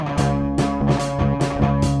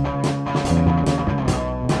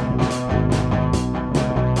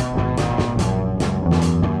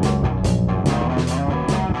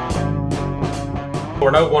We're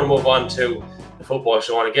now going to move on to the football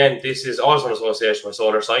show, and again, this is also an association with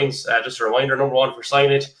Solar Signs. Just a reminder, number one for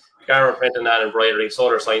signage, garment printing and embroidery,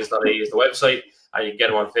 solarsigns.ie is the website, and you can get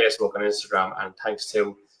them on Facebook and Instagram. And thanks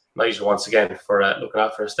to Nigel once again for looking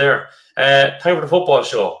after us there. Time for the football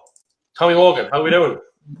show. Tommy Wogan, how are we doing?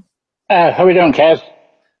 How are we doing, Kev?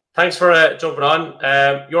 Thanks for jumping on.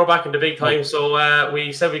 You're back in the big time, so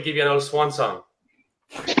we said we'd give you another swan song.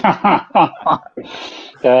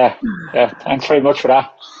 Yeah, thanks very much for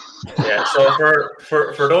that. Yeah, so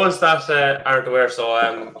for those that aren't aware,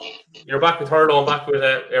 so you're back with Carlow and back with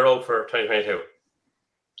Aero for 2022.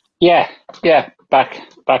 Yeah,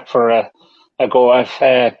 back for a go. I'm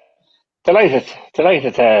delighted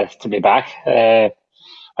to be back. I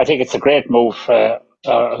think it's a great move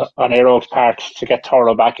on Aero's part to get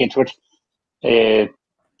Carlow back into it. He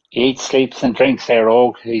eats, sleeps, and drinks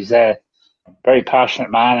Aero. He's a very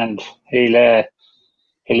passionate man, and he'll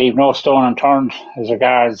leave no stone unturned as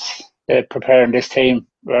regards preparing this team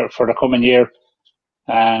for the coming year.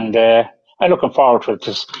 And I'm looking forward to it.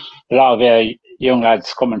 There's a lot of young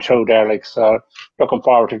lads coming through there, so looking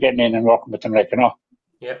forward to getting in and working with them,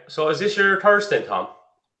 Yeah. So is this your third stint, Tom?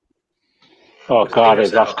 Oh God,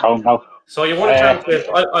 I've lost count now. So you won a championship.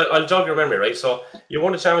 I'll jog your memory, right? So you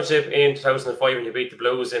won a championship in 2005 when you beat the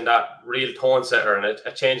Blues in that real tone setter and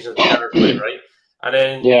a change in the territory, right? And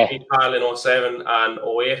then you beat Pal in 07 and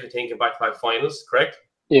 08, I think, in back-to-back finals, correct?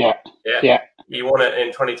 Yeah. You won it in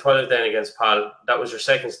 2012 then against Pal. That was your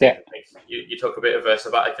second stint, I think. You took a bit of a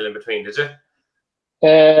sabbatical in between, did you?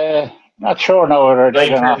 Not sure now whether I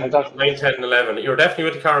did or not. 9, 10, and 11. You were definitely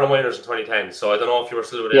with the Carlow Miners in 2010, so I don't know if you were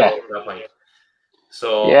still with them at that point.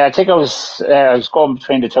 So yeah, I think I was going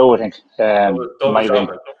between the two, I think. Double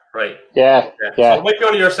jumping, right. Yeah. So it might be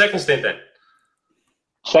only your second stint then?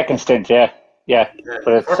 Second stint, yeah.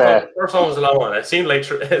 But it's, first one was a long one. It seems like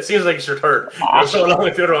it's your third. You're so long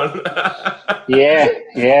with the other one. yeah.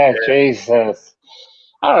 Jeez.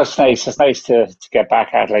 It's nice. It's nice to get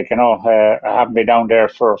back at, I haven't been down there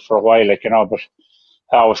for a while, but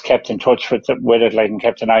I always kept in touch with it, and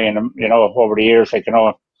kept an eye on them, over the years, went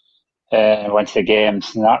to the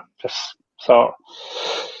games and that. So,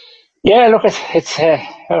 yeah, look, it's I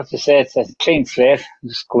have to say, it's a clean slate.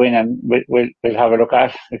 Just go in and we'll have a look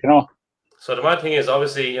at it, So the mad thing is,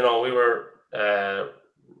 obviously, we were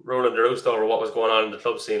ruling the roost over what was going on in the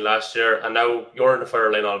club scene last year, and now you're in the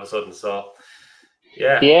fire line all of a sudden. So,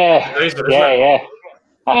 yeah.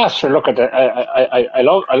 Sure. Look at it. I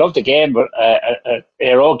love the game, but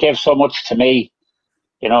Aero gave so much to me.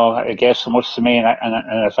 It gave so much to me, and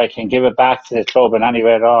if I can give it back to the club in any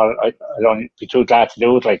way at all, I'd only be too glad to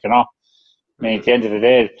do it. I mean, at the end of the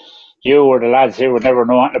day, you or the lads here would never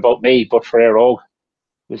know anything about me, but for Aero.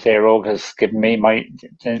 Aero has given me my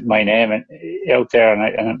name out there,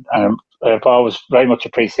 and I've always very much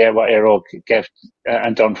appreciated what Aero gave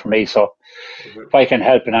and done for me. So if I can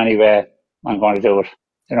help in any way, I'm going to do it.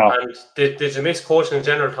 And did you miss coaching in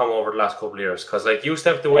general, Tom, over the last couple of years? Because you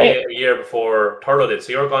stepped away a year before Carlow did,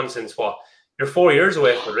 so you're gone since what? You're 4 years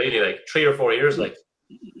away from really, 3 or 4 years,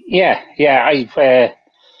 Yeah.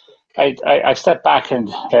 I stepped back and.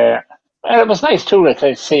 It was nice too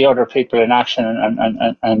to see other people in action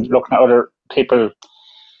and looking at other people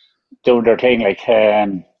doing their thing. It's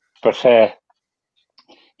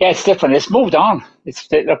different. It's moved on.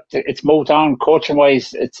 It's moved on. Coaching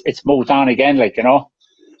wise, it's moved on again.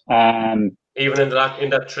 Even in that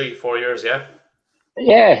 3-4 years, yeah.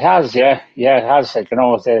 Yeah, it has. Yeah, it has.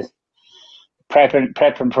 The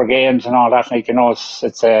prepping for games and all that. It's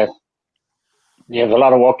you have a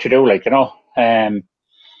lot of work to do.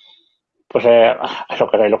 But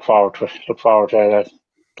I look forward to it. Look forward to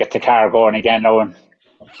get the car going again now and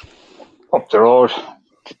up the road,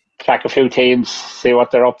 track a few teams, see what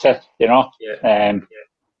they're up to.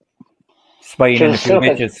 Spying in a few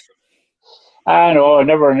matches. I know. I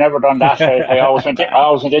never done that. I always went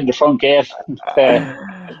in the front gate.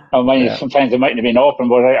 Sometimes it mightn't have been open,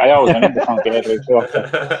 but I always went in the front gate.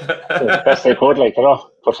 The best I could,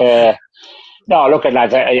 But no, look at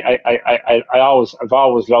lads. I've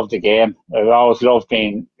always loved the game. I've always loved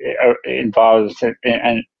being involved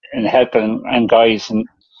in helping and guys and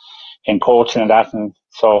in coaching and that. And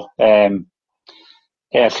so,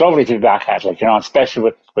 it's lovely to be back at especially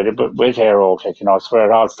with Aero. It's where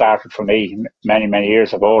it all started for me many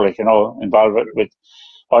years ago. Involved with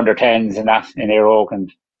under 10s and that in Aero,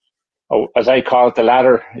 and as I call it, the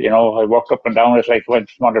ladder. I worked up and down it.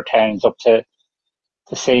 Went from under 10s up to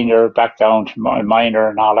the senior, back down to minor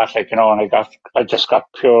and all that, and I just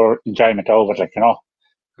got pure enjoyment of it,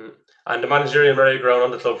 And the managerial merry-go-round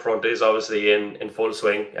on the club front is obviously in full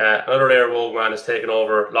swing. Another Air Rogue man has taken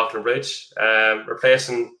over Loughlin Bridge,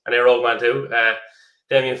 replacing an Air Rogue man too,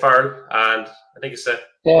 Damien Farrell. And I think it's a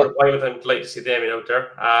good appointment. I'm delighted to see Damien out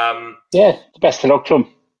there. Best of luck to him.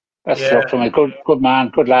 Best of luck to him. A good man,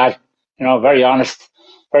 good lad. Very honest,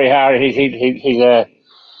 very hard. He's a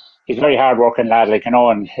very hard-working lad,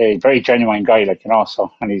 and a very genuine guy,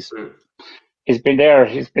 So, and he's been there,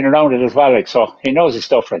 he's been around it as well, so he knows his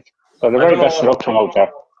stuff, So the very best of luck to him out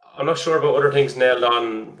there. I'm not sure about other things nailed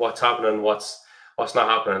on what's happening, what's not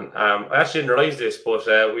happening. I actually didn't realise this, but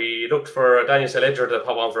we looked for Daniel Ledger to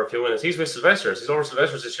pop on for a few minutes. He's with Sylvester's. He's over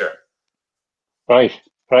Sylvester's this year. Right.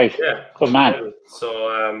 Yeah. Good man. So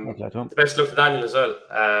the best look to Daniel as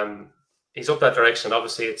well. He's up that direction.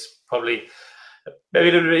 Obviously, it's probably maybe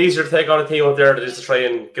a little bit easier to take on a team up there than it is to try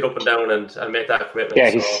and get up and down and make that commitment.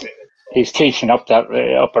 Yeah, he's teaching up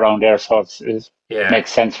around there, so it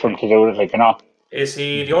makes sense for him to do it, Is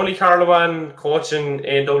he the only Carlow man coaching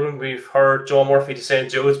in Dublin? We've heard Joe Murphy to St.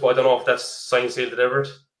 Jude's, but I don't know if that's signed, sealed, delivered.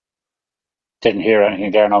 Didn't hear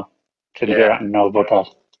anything there, no. Didn't hear anything about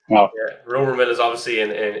that. No. Yeah, rumour mill is obviously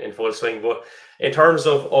in full swing, but in terms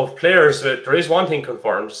of players, there is one thing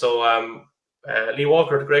confirmed. So Lee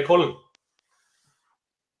Walker to Greg Cullen.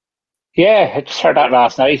 Yeah, I just heard that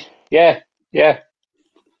last night. Yeah.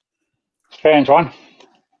 Strange one.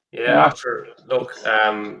 Yeah, after look,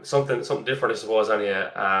 something different, I suppose. Anyway,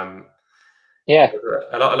 yeah.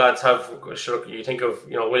 A lot of lads have. Sure, you think of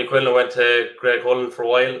Willie Quinlan went to Greg Cullen for a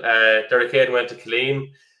while. Derek Hayden went to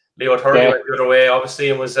Killeen. Leo Turley went the other way, obviously,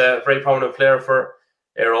 and was a very prominent player for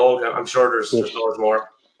Air Rogue. I'm sure there's loads more.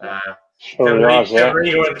 Kevin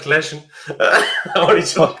Regan went to Collection. Only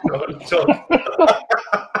joke.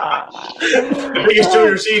 The biggest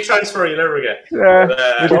junior C transfer you'll ever get.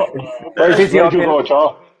 Where did you go,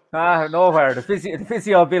 Joe? Nowhere. The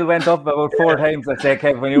physio bill went up about 4 times, I'd say,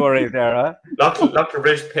 Kev, when you were out there. Dr.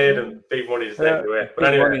 Bridge paid him big money to take it away.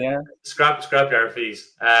 But anyway, scrapyard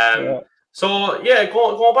fees. So,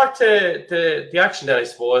 going back to the action then, I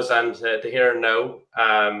suppose, and the here and now,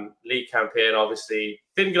 league campaign, obviously,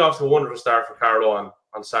 didn't get off to a wonderful start for Carlow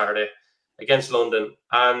on Saturday against London.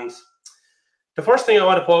 And the first thing I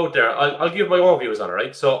want to put out there, I'll give my own views on it,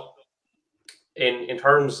 right? So, in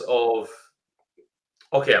terms of,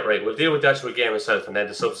 we'll deal with the actual game itself and then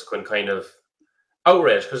the subsequent kind of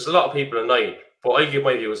outrage, because there's a lot of people annoyed, but I'll give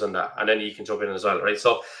my views on that, and then you can jump in as well, right?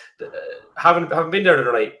 So, having been there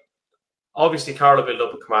tonight, obviously, Carlow built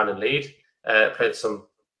up a command and lead, played some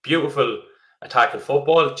beautiful attacking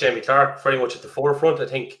football. Jamie Clark very much at the forefront. I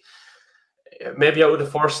think maybe out of the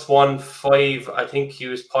first 1-5, I think he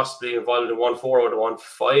was possibly involved in 1-4 or the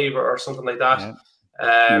 1-5 or something like that.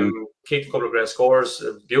 Kicked a couple of great scores,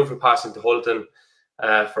 beautiful passing to Hulton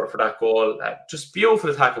for that goal. Just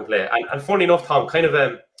beautiful attacking play. And funny enough, Tom, kind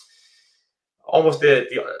of almost I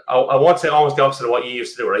won't say almost the opposite of what you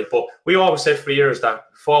used to do, right? But we always said for years that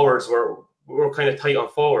forwards were kind of tight on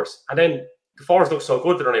forwards, and then the forwards looked so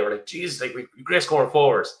good that we were like, Jesus, we great scoring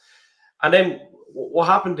forwards. And then what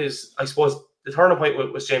happened is, I suppose, the turning point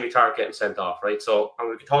was Jamie Clark getting sent off, right? So, and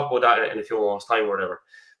we can talk about that in a few moments' time or whatever.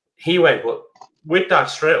 He went, but with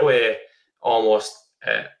that straight away, almost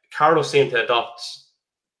Carlow seemed to adopt,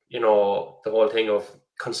 the whole thing of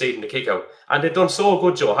conceding the kick out, and they'd done so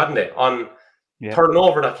good, Joe, hadn't they, on turning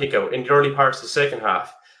over that kick out in the early parts of the second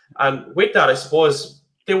half. And with that, I suppose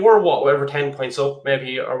they were whatever 10 points up,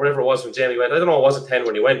 maybe, or whatever it was when Jamie went. I don't know, was it 10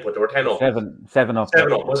 when he went, but they were 10 up. 7 up.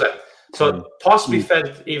 7 up, was it? So possibly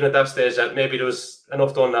felt even at that stage that maybe there was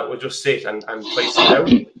enough done that would just sit and try to sit out.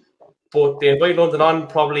 But they invited London on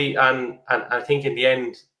probably, and I think in the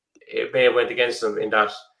end it may have went against them in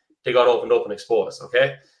that they got opened up and exposed.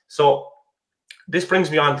 Okay, so this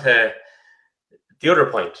brings me on to the other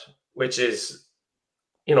point, which is,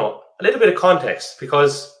 a little bit of context,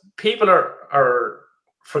 because people are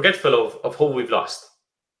forgetful of who we've lost.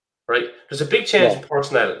 Right, there's a big change in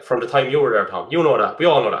personnel from the time you were there, Tom. You know that. We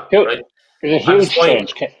all know that, right? There's a huge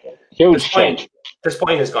change. Huge change. The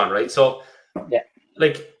spine is gone, right? So,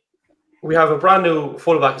 we have a brand new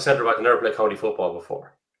fullback and centre back that never played county football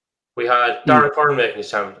before. We had Darren Curran making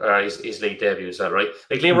his league debut as well, right?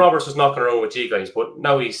 Liam Roberts was knocking around with G guys, but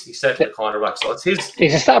now he's set to the cornerback, so it's his.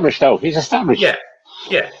 He's established now. He's established.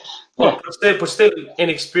 Yeah. But still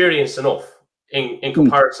inexperienced enough in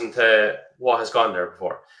comparison to what has gone there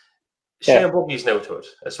before. Shane Buggy's now to it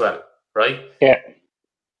as well, right? Yeah.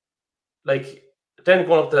 Then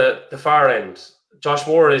going up the far end, Josh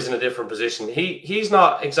Moore is in a different position. He's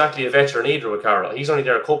not exactly a veteran either with Carlow. He's only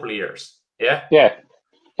there a couple of years. Yeah. Yeah.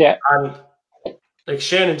 Yeah. And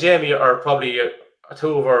Shane and Jamie are probably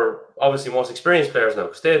two of our obviously most experienced players now,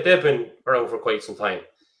 because they've been around for quite some time.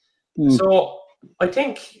 So I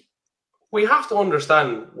think we have to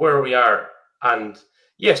understand where we are. And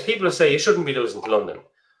yes, people will say you shouldn't be losing to London.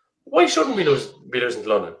 Why shouldn't we be losing to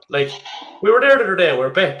London? Like, we were there the other day and we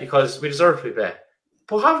were bet because we deserve to be bet.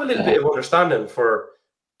 But have a little bit of understanding for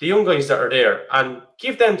the young guys that are there and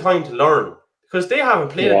give them time to learn, because they haven't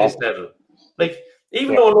played at this level. Like,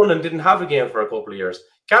 even though London didn't have a game for a couple of years,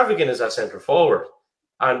 Gavigan is a centre forward.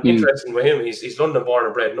 And interesting with him, he's London born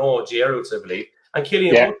and bred, no GA roots, I believe. And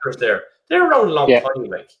Killian Butler's there. They're around a long time,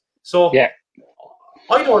 like. So,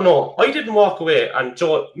 I don't know. I didn't walk away, and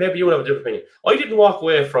Joe, maybe you would have a different opinion. I didn't walk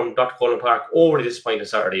away from Dr. Cullen Park overly disappointed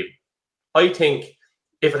Saturday evening. I think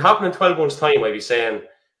if it happened in 12 months' time, I'd be saying,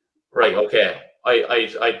 right, okay,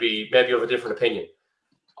 I'd be maybe of a different opinion.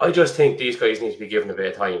 I just think these guys need to be given a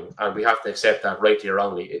bit of time, and we have to accept that rightly or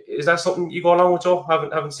wrongly. Is that something you go along with, Joe?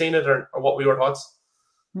 Haven't seen it, or what were your thoughts?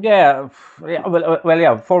 Yeah. Well,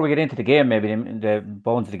 yeah. Before we get into the game, maybe the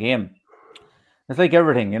bones of the game. It's like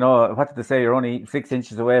everything, what did they say? You're only 6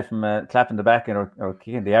 inches away from clapping the back or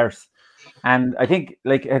kicking the arse. And I think,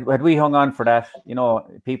 like, had we hung on for that,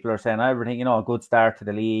 people are saying everything, a good start to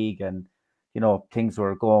the league, and, things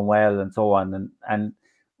were going well and so on. And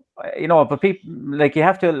but people, like, you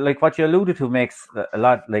have to, like, what you alluded to makes a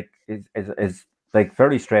lot, like, is like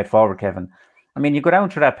very straightforward, Kevin. I mean, you go down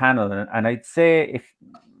to that panel, and I'd say if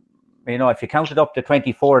you counted up the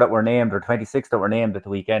 24 that were named or 26 that were named at the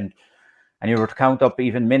weekend, and you were to count up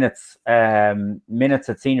even minutes at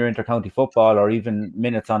senior intercounty football, or even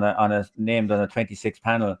minutes on a named on a 26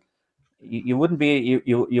 panel, you wouldn't be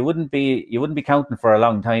counting for a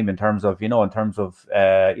long time in terms of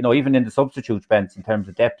even in the substitute bench in terms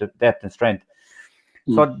of depth and strength.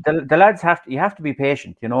 So the lads you have to be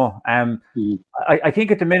patient, I think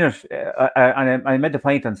at the minute, and I made the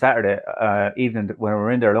point on Saturday evening when we were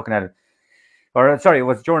in there looking at it, or sorry, it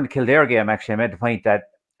was during the Kildare game actually. I made the point that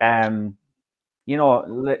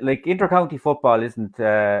like intercounty football isn't,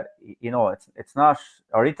 it's not,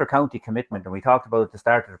 our intercounty commitment, and we talked about it at the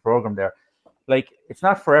start of the program there, like, it's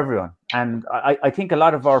not for everyone. And I think a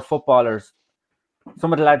lot of our footballers,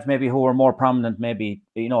 some of the lads maybe who are more prominent, maybe,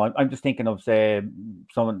 I'm just thinking of, say,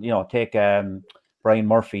 someone, take Brian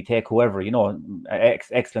Murphy, take whoever,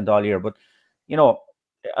 excellent all year. But,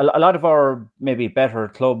 a lot of our maybe better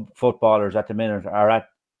club footballers at the minute are at,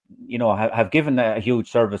 have given a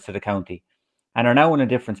huge service to the county and are now in a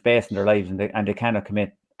different space in their lives, and they cannot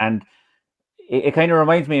commit. And it kind of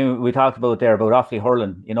reminds me, we talked about there about Offaly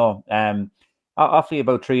hurling, Offaly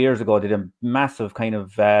about 3 years ago did a massive kind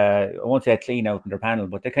of, I won't say a clean out in their panel,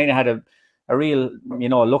 but they kind of had a real,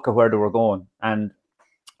 look at where they were going. And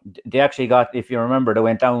they actually got, if you remember, they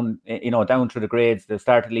went down, down through the grades. They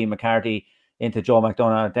started Lee McCarthy into Joe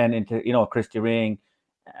McDonough, then into, Christy Ring,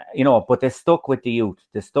 but they stuck with the youth.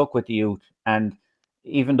 And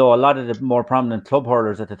even though a lot of the more prominent club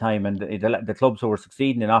hurlers at the time and the clubs who were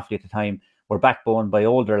succeeding in Offaly at the time were backboned by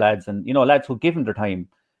older lads and, lads who give them their time.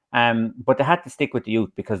 But they had to stick with the youth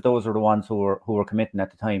because those are the ones who were committing at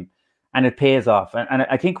the time. And it pays off. And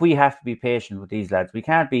I think we have to be patient with these lads. We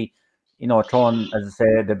can't be, throwing, as I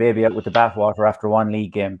say, the baby out with the bathwater after one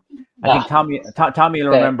league game. I think Tommy will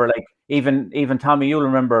remember, like, even Tommy, you'll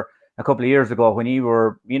remember a couple of years ago when you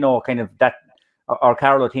were, kind of that, our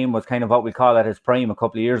Carlow team was kind of what we call at his prime a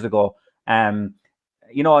couple of years ago.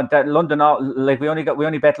 That London, like, we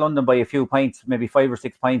only bet London by a few points, maybe 5 or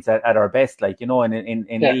 6 points at our best, like, in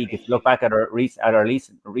league. If you look back at our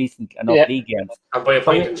recent enough league games, and by a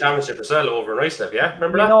point in championship as well over in Iceland,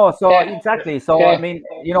 remember that? Exactly. So I mean,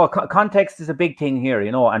 context is a big thing here,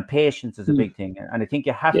 and patience is a big thing, and I think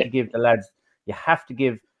you have to give the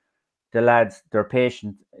lads, their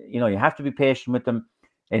patience. You have to be patient with them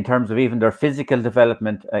in terms of even their physical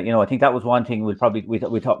development. I think that was one thing we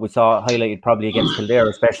saw highlighted probably against Kildare,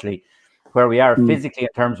 especially where we are physically in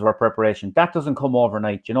terms of our preparation. That doesn't come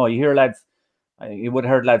overnight. You hear lads, you would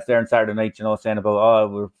have heard lads there on Saturday night, saying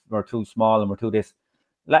about, we're too small and we're too this.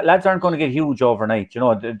 Lads aren't going to get huge overnight.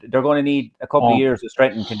 They're going to need a couple of years of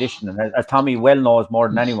strength and conditioning, as Tommy well knows more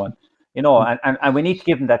than anyone. And we need to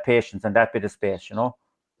give them that patience and that bit of space.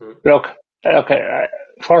 Look,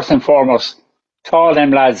 first and foremost, to all them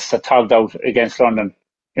lads that togged out against London,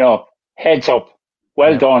 heads up,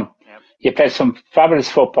 well done. You played some fabulous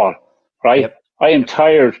football, right? Yep. I am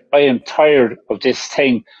tired of this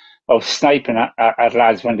thing of sniping at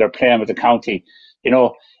lads when they're playing with the county.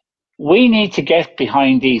 We need to get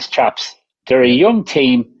behind these chaps. They're a young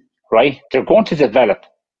team, right? They're going to develop,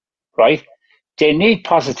 right? They need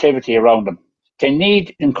positivity around them. They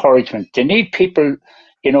need encouragement. They need people,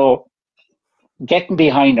 getting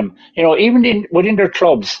behind them. Even within their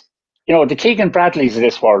clubs. The Keegan Bradleys of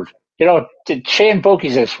this world. The Shane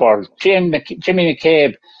Buggies of this world. Jimmy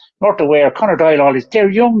McCabe, Murta Ware, Conor Doyle, all these. They're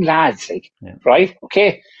young lads, right?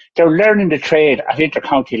 Okay, they're learning the trade at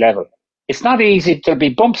inter-county level. It's not easy. There'll be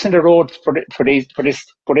bumps in the road for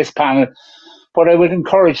this panel, but I would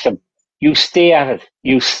encourage them. You stay at it.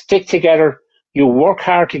 You stick together. You work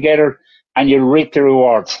hard together, and you reap the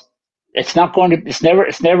rewards. It's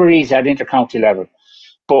never easy at inter-county level.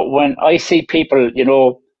 But when I see people,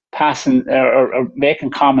 passing or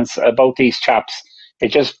making comments about these chaps, it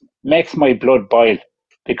just makes my blood boil,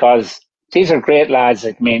 because these are great lads.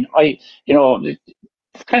 I mean,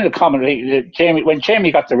 it's kind of common. When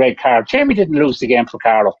Jamie got the red card, Jamie didn't lose the game for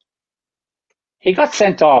Carlow. He got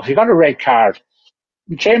sent off. He got a red card.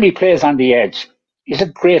 Jamie plays on the edge. He's a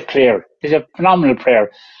great player. He's a phenomenal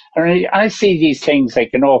player. And I see these things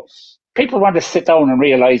people want to sit down and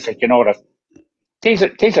realise that these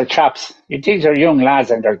are chaps. These are young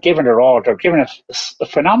lads, and they're giving their all. They're giving a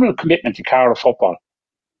phenomenal commitment to Carlow football,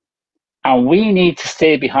 and we need to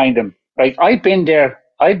stay behind them. Right? I've been there,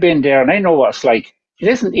 and I know what it's like. It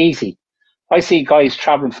isn't easy. I see guys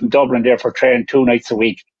travelling from Dublin there for training 2 nights a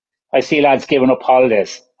week. I see lads giving up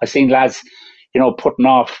holidays. I've seen lads, putting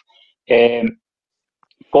off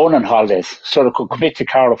going on holidays so they could commit to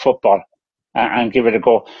Carlow football and give it a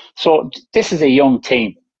go. So this is a young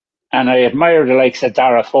team, and I admire the likes of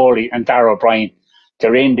Dara Foley and Dara O'Brien.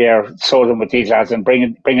 They're in there, soldering with these lads and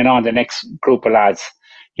bringing on the next group of lads.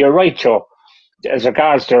 You're right, Joe. As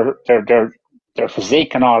regards their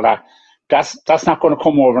physique and all that, that's not going to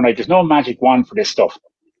come overnight. There's no magic wand for this stuff.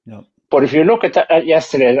 No. But if you look at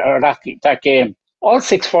yesterday or that game, all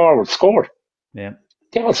 6 forwards scored. Yeah,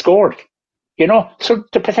 they all scored. So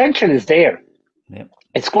the potential is there. Yeah.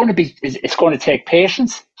 It's going to take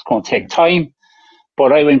patience. It's going to take time.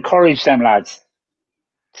 But I would encourage them lads,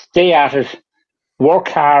 stay at it, work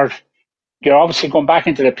hard. You're obviously going back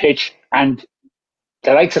into the pitch, and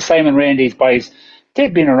the likes of Simon Ray and these boys,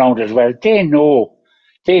 they've been around as well. They know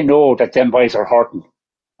that them boys are hurting,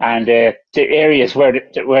 and the areas where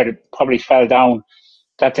they probably fell down,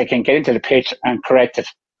 that they can get into the pitch and correct it.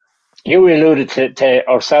 You alluded to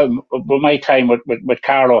ourselves with my time with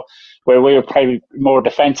Carlow, where we were probably more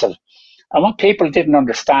defensive. And what people didn't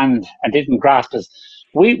understand and didn't grasp is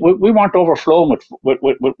we weren't overflowing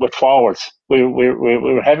with forwards. We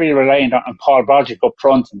were heavily reliant on Paul Broderick up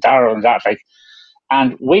front and Darrell and that,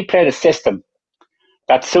 and we played a system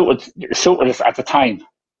that suited us at the time.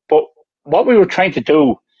 But what we were trying to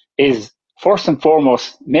do is, first and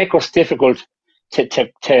foremost, make us difficult to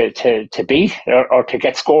beat or to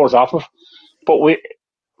get scores off of. But we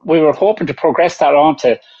were hoping to progress that on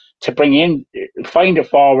to bring in, find a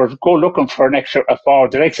forward, go looking for an extra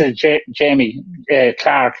forward, the likes of Jamie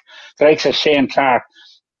Clark, the likes of Shane Clark,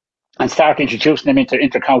 and start introducing them into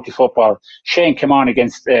inter-county football. Shane came on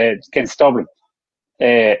against Dublin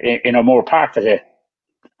in a more part of it.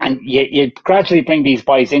 And you gradually bring these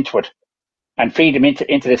boys into it and feed them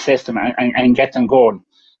into the system and get them going.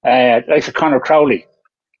 Like Conor Crowley.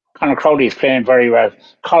 Conor Crowley is playing very well.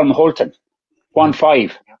 Colm Hulton,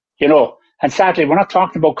 1-5, And sadly, we're not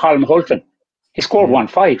talking about Colm Hulton. He scored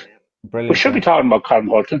 1-5. We should be talking about Colm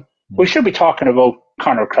Hulton. We should be talking about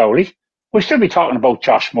Conor Crowley. We should be talking about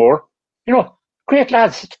Josh Moore. Great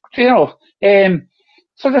lads.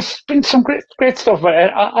 So there's been some great stuff.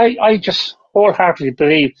 I just wholeheartedly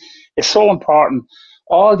believe it's so important.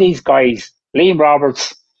 All these guys, Liam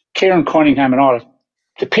Roberts, Kieran Cunningham, and all,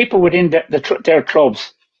 the people within their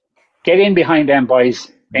clubs, get in behind them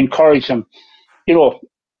boys, encourage them,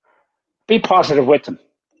 be positive with them,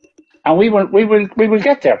 and we will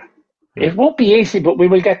get there. It won't be easy, but we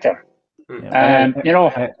will get there. And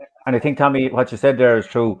I think, Tommy, what you said there is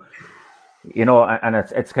true. And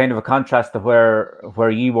it's kind of a contrast to where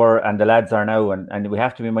you were and the lads are now, and we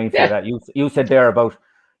have to be mindful of that. You said there about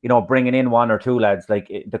bringing in 1 or 2 lads. Like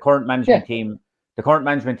the current management team,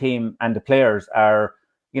 and the players are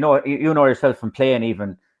yourself from playing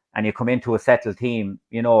even, and you come into a settled team.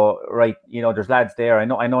 There's lads there. I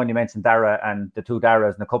know you mentioned Dara and the 2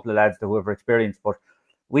 Daras and a couple of lads that who have experience, but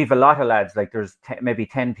we've a lot of lads. Like there's maybe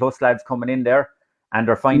 10 plus lads coming in there, and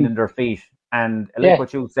they're finding their feet. And like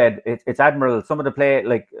what you said, it's admirable. Some of the play,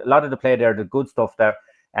 like a lot of the play there, the good stuff there,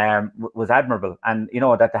 was admirable. And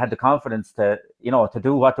that they had the confidence to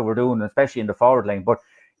do what they were doing, especially in the forward line. But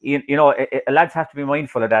lads have to be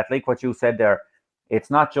mindful of that. Like what you said there, it's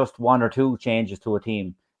not just 1 or 2 changes to a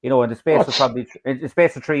team. In the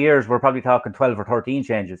space of 3 years, we're probably talking 12 or 13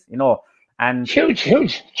 changes. And huge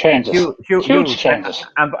changes. Huge changes.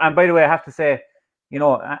 And by the way, I have to say,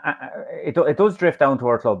 it does drift down to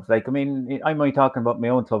our clubs. Like, I mean, I'm only talking about my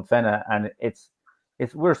own club, Fenna, and it's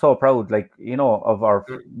we're so proud, like, of our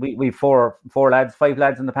we four lads, 5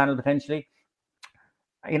 lads in the panel potentially.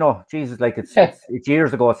 Jesus, like it's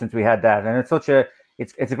years ago since we had that, and it's such a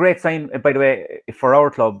it's a great sign, by the way, for our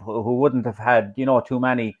club who wouldn't have had too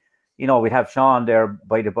many. We'd have Sean there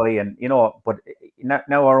by the by, and but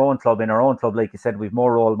now our own club, like you said, we've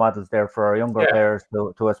more role models there for our younger players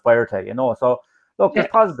to aspire to. So look, there's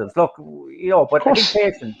positives. Look, but I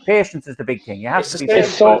think patience is the big thing. You have to be patient.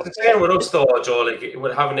 It's the same with us though, Joe. Like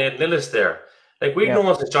with having Aidan Lillis there, like we've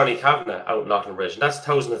known since Johnny Kavanagh out in Loughlin Bridge, and that's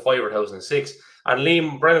 2005 or 2006. And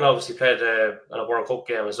Liam Brennan obviously played in a World Cup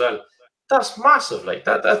game as well. That's massive. Like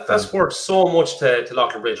that's worth so much to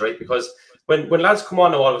Loughlin Bridge, right? Because when lads come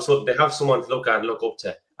on, all of a sudden they have someone to look at and look up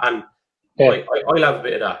to, and like, I'll have a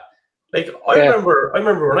bit of that. Like I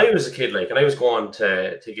remember when I was a kid, like, and I was going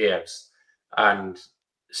to games and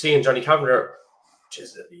seeing Johnny Kavanagh.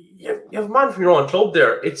 You have a man from your own club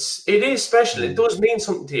there. It is special. It does mean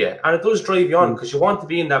something to you, and it does drive you on because you want to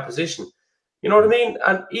be in that position. You know what I mean?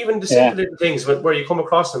 And even the simple little things where you come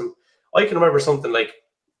across them. I can remember something like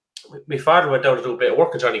my father went down to do a bit of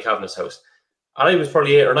work at Johnny Kavanagh's house. And I was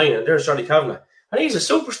probably 8 or 9, and there's Johnny Kavanagh. And he's a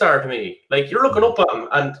superstar to me. Like, you're looking up at him,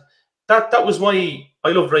 and that was why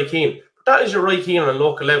I loved Ray Keane. But that is your Ray Keane on a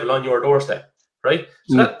local level on your doorstep, right?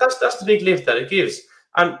 So that's the big lift that it gives.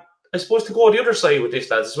 And I suppose to go the other side with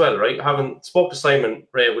this, lads, as well, right? Having spoke to Simon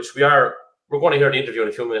Ray, which we're going to hear the interview in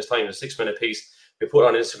a few minutes' time, a 6-minute piece we put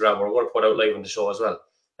on Instagram. We're going to put out live on the show as well.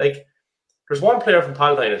 Like, there's one player from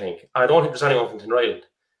Palatine, I think. I don't think there's anyone from Tinryland.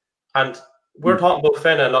 And we're talking about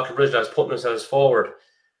Fenna and Loughlin Bridge lads putting themselves forward.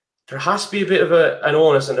 There has to be a bit of an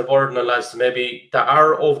onus and a burden on lads to maybe that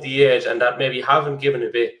are of the age and that maybe haven't given a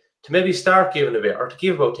bit to maybe start giving a bit or to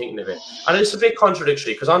give about thinking a bit. And it's a bit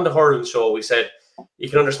contradictory because on the hurling show we said you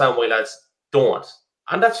can understand why lads don't.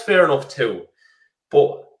 And that's fair enough too.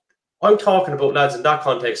 But I'm talking about lads in that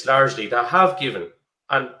context largely that have given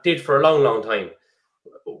and did for a long, long time.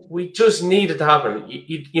 We just need it to happen.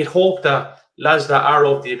 You'd hope that lads that are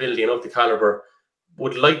of the ability and of the calibre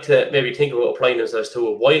would like to maybe think about applying themselves to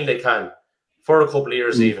it while they can for a couple of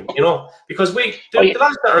years even, because the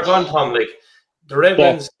lads that are gone, Tom, like the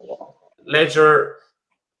Redlands, Ledger,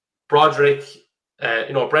 Broderick,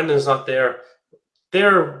 Brendan's not there.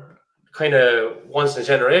 They're kind of once in a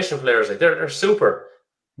generation players. Like they're super.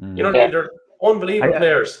 You know what I mean? They're unbelievable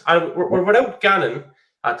players. And we're without Gannon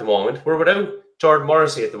at the moment. We're without Jordan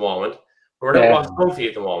Morrissey at the moment. We're without Ross Comfy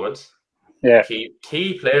at the moment. Yeah,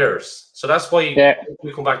 key players. So that's why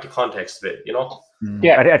we come back to context a bit,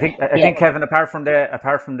 Yeah, I think Kevin, apart from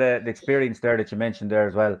the experience there that you mentioned there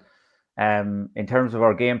as well, in terms of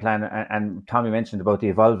our game plan, and Tommy mentioned about the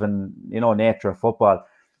evolving, nature of football.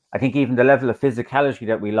 I think even the level of physicality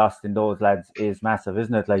that we lost in those lads is massive,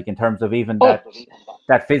 isn't it? Like in terms of even that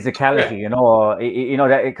physicality,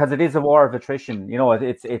 that because it is a war of attrition.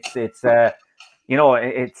 There's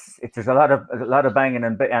a lot of banging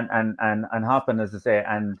and hopping, as I say,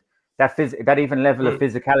 and that even level of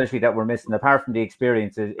physicality that we're missing, apart from the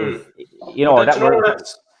experience, is I'll tell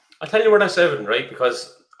you where that's evident, right?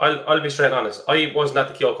 Because I'll be straight honest. I wasn't at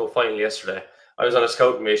the Kyoto final yesterday. I was on a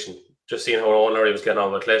scouting mission, just seeing how Owen Larry was getting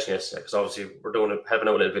on with Clayton yesterday, because obviously we're helping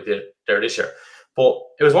out a little bit there this year. But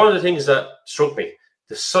it was one of the things that struck me.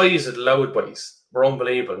 The size of the Loud boys were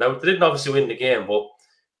unbelievable. Now, they didn't obviously win the game, but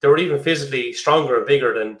they were even physically stronger and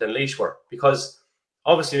bigger than Laois were, because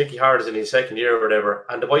obviously Mickey Hard is in his second year or whatever,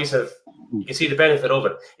 and the boys you can see the benefit of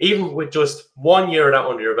it. Even with just 1 year of that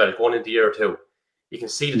under your belt, going into year 2, you can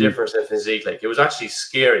see the difference in physique. Like, it was actually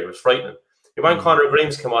scary. It was frightening. When Conor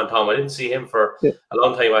Grimes came on, Tom, I didn't see him for a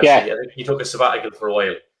long time, actually. I think he took a sabbatical for a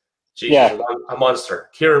while. Jesus, a monster.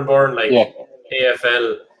 Kieran Byrne,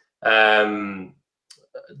 AFL, the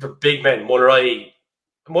big men, Mulroy.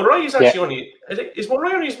 Mulroy is actually only, is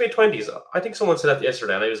Mulroy only his mid-20s? I think someone said that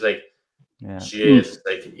yesterday, and I was like, jeez,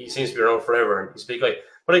 like, he seems to be around forever, and he's a big guy.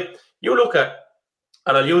 But like, you look at,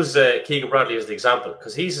 and I'll use Keegan Bradley as the example,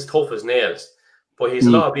 because he's as tough as nails, but he's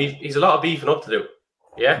a lot of beefing up to do.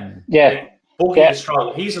 Boogie is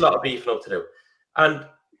strong. He's a lot of beefing up to do, and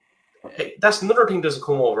that's another thing that doesn't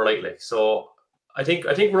come overnight. Like, so I think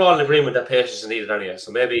we're all in agreement that patience is needed anyway.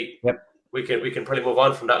 So maybe we can probably move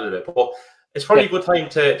on from that a little bit. But it's probably a good time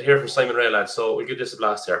to hear from Simon Ray, lads. So we'll give this a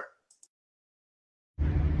blast here.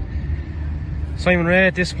 Simon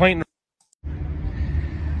Ray, disappointing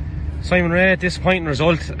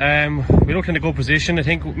result. We looked in a good position. I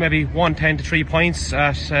think maybe 1-10 to 3 points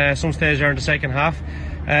at some stage there in the second half.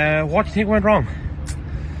 What do you think went wrong?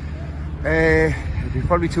 It'd be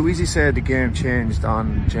probably too easy to say the game changed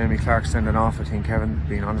on Jamie Clark sending off. I think, Kevin,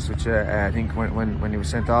 being honest with you, I think when he was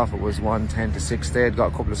sent off, it was 1-10-6. They had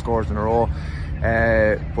got a couple of scores in a row,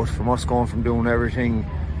 but from us going from doing everything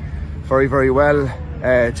very, very well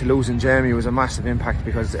to losing Jamie was a massive impact,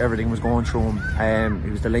 because everything was going through him.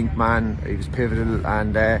 He was the link man, he was pivotal,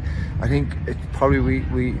 and I think it probably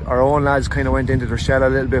we our own lads kind of went into their shell a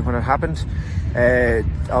little bit when it happened.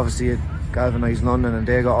 Obviously it galvanised London, and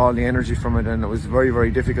they got all the energy from it, and it was very, very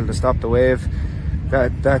difficult to stop the wave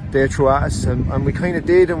that they threw at us, and we kind of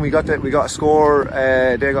did, and we got a score.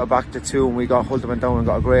 They got back to 2, and we got Hulta went down and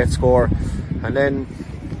got a great score, and then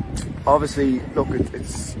obviously look,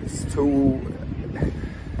 it's too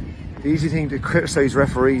the easy thing to criticise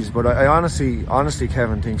referees, but I honestly,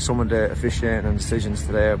 Kevin, think some of the officiating and decisions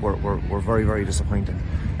today were very, very disappointing.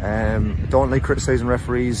 Don't like criticising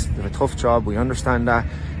referees. They have a tough job, we understand that.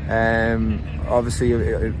 Obviously,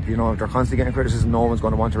 you know, if they're constantly getting criticism, no one's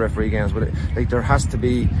going to want to referee games, but like there has to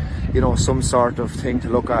be, you know, some sort of thing to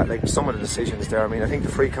look at, like some of the decisions there. I mean, I think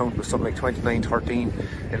the free count was something like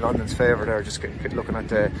 29-13 in London's favour there, just looking at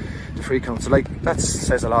the free count, so like that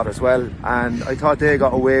says a lot as well. And I thought they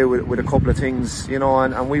got away with a couple of things, you know,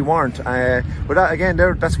 and we weren't, but that, again,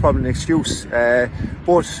 that's probably an excuse,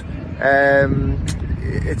 but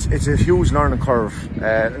it's a huge learning curve.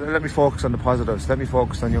 Let me focus on the positives. Let me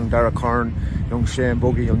focus on young Derek Kern, young Shane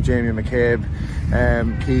Buggy, young Jamie McCabe,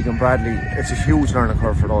 Keegan Bradley. It's a huge learning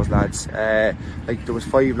curve for those lads. Like there was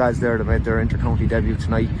 5 lads there that made their inter-county debut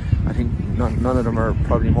tonight. I think none of them are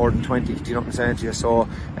probably more than 20. Do you know what I'm saying to you? So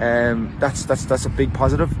that's a big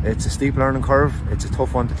positive. It's a steep learning curve. It's a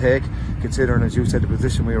tough one to take, considering, as you said, the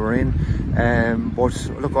position we were in. But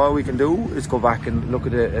look, all we can do is go back and look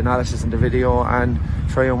at the analysis in the video and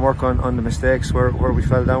try and work on the mistakes where we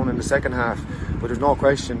fell down in the second half. But there's no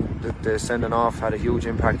question that the sending off had a huge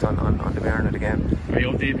impact on the bearing of the game. Are you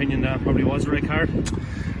of the opinion that probably was a red card?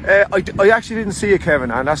 I actually didn't see it, Kevin,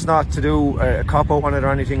 and that's not to do a cop-out on it or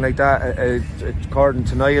anything like that. According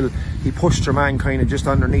to Niall, he pushed your man kind of just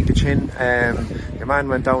underneath the chin. Your man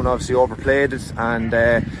went down, obviously overplayed it,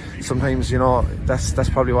 and sometimes, you know, that's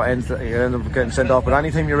probably what you end up getting sent off. But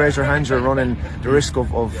anytime you raise your hands, you're running the risk of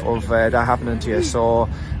that happening to you. So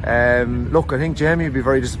look, I think Jamie would be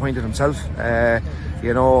very disappointed himself.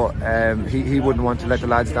 You know, he wouldn't want to let the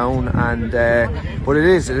lads down, and but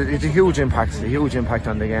it's a huge impact. It's a huge impact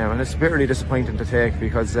on the game, and it's bitterly disappointing to take,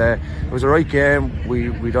 because it was a right game.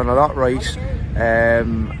 We done a lot right,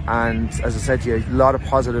 and as I said to you, a lot of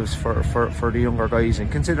positives for the younger guys,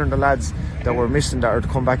 and considering the lads that were missing that are to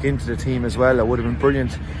come back into the team as well, it would have been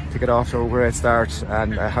brilliant to get off to a great start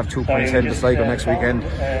and have 2 points ahead of Sligo next weekend.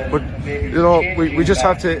 But you know, we just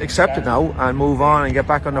have to accept it now and move on and get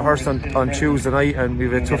back on the horse on Tuesday night, and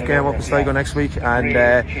we've a tough game up in Sligo next week,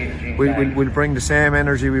 and we'll bring the same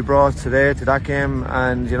energy we brought today to that game,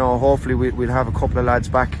 and you know, hopefully we'll have a couple of lads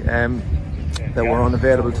back that were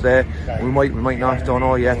unavailable today. We might not, don't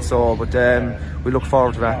know yet, so but we look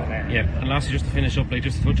forward to that. Yeah, and lastly, just to finish up, like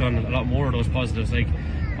just to touch on a lot more of those positives, like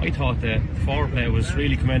I thought the forward play was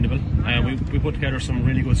really commendable, and we put together some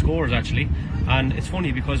really good scores actually. And it's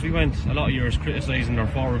funny because we went a lot of years criticising our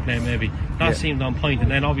forward play, maybe that seemed on point, and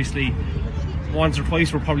then obviously once or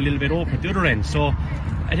twice we're probably a little bit open at the other end. So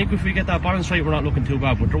I think if we get that balance right, we're not looking too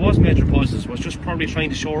bad. But there was major positives, was just probably trying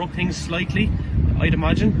to shore up things slightly, I'd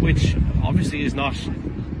imagine, which obviously is not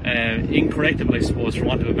incorrectable, I suppose, for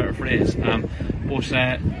want of a better phrase. But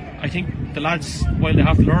I think the lads, while they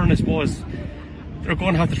have to learn, I suppose they're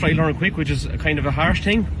going to have to try learn quick, which is kind of a harsh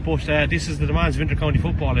thing, but this is the demands of inter-county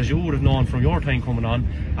football, as you would have known from your time coming on,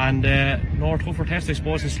 and no tougher test, I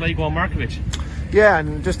suppose, in Sligo and Markovic. Yeah,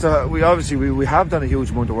 and just we have done a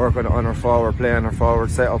huge amount of work on our forward play and our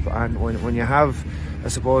forward setup, and when you have, I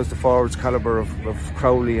suppose, the forwards calibre of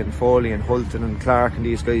Crowley and Foley and Hulton and Clark and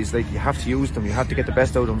these guys, like, you have to use them, you have to get the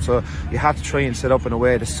best out of them, so you have to try and set up in a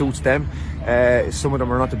way that suits them. Some of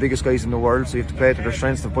them are not the biggest guys in the world, so you have to play to their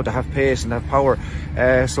strengths, but they have pace and have power.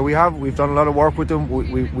 So we've done a lot of work with them.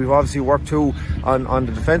 We've obviously worked too on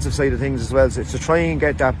the defensive side of things as well, so it's to try and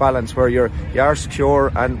get that balance where you are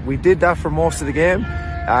secure, and we did that for most of the game,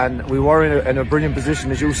 and we were in a brilliant position,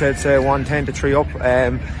 as you said, say 1-10-3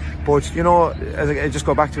 up. But you know, as I just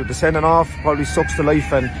go back to it, the sending off probably sucks to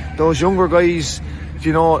life, and those younger guys,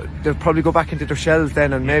 you know, they'll probably go back into their shells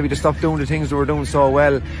then, and maybe they stop doing the things they were doing so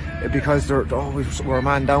well because we're a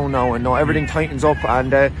man down now, and everything tightens up,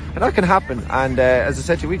 and that can happen. And as I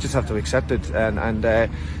said to you, we just have to accept it and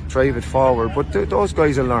drive it forward. But those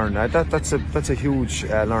guys will learn. That's a huge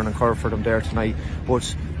learning curve for them there tonight.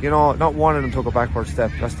 But not one of them took a backward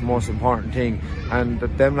step. That's the most important thing. And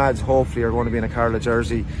that them lads hopefully are going to be in a Carlow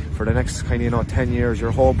jersey for the next 10 years.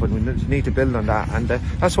 You're hoping we need to build on that, and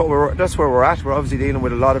that's where we're at. We're obviously dealing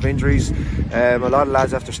with a lot of injuries. A lot of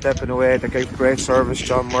lads after stepping away that gave great service.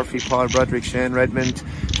 John Murphy, Paul Broderick, Shane Redmond,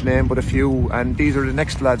 to name but a few. And these are the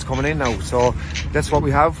next lads coming in now. So that's what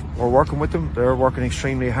we have. We're working with them. They're working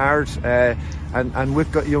extremely hard. And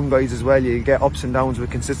with young guys as well, you get ups and downs with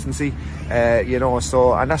consistency,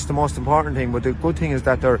 so, and that's the most important thing. But the good thing is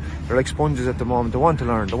that they're like sponges at the moment. They want to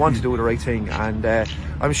learn, they want to do the right thing, and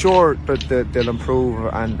I'm sure that they'll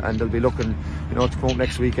improve, and they'll be looking, to come up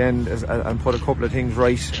next weekend and put a couple of things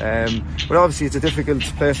right. But obviously it's a difficult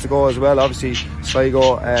place to go as well. Obviously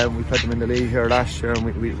Sligo, we played them in the league here last year, and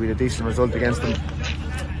we had a decent result against them.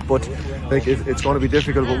 But it's going to be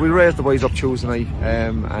difficult, but we'll raise the boys up Tuesday night,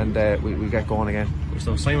 and we'll get going again.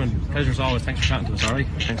 So Simon, pleasure as always. Thanks for chatting to us. Alright.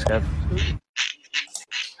 Thanks, Kev.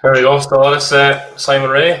 Here we go. So that's Simon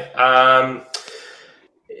Ray.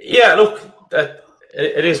 Look,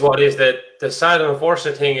 it is what it is. The sad and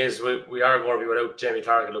unfortunate thing is we are going to be without Jamie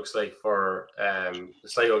Clark, it looks like, for the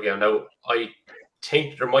Sligo game. Now, I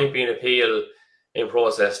think there might be an appeal in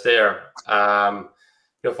process there.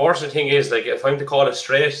 The unfortunate thing is, like, if I'm to call it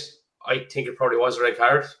straight, I think it probably was a red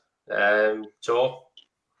card. Joe?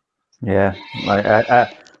 Yeah.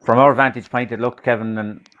 From our vantage point, it looked, Kevin,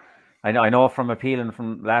 and I know from appealing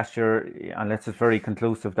from last year, unless it's very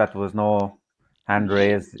conclusive that there was no hand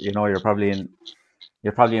raised, you're probably in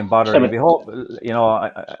bother. We hope,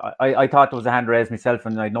 I thought there was a hand raised myself,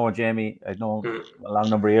 and I know Jamie, I'd known a long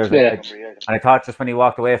number of years, and I thought just when he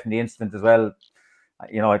walked away from the incident as well,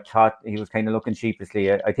 I thought he was kind of looking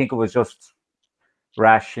sheepishly. I think it was just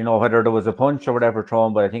rash, whether there was a punch or whatever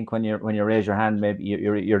thrown. But I think when you raise your hand, maybe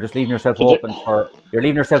you're just leaving yourself open for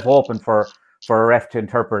a ref to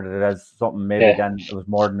interpret it as something maybe than it was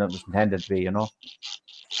more than it was intended to be. Yeah.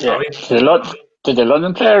 Did the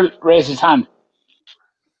London player raise his hand?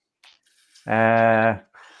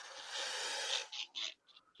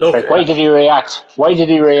 Look, why did he react? Well, you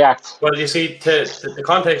see, the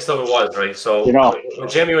context of it was, right, so when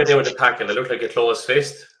Jamie went in with the tackle, it looked like a closed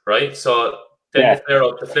fist, right? So then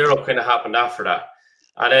the flare-up kind of happened after that.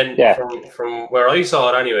 And then from where I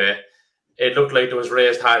saw it anyway, it looked like there was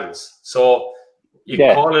raised hands. So you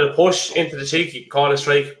can call it a push into the cheek, you can call it a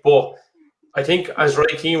strike, but I think, as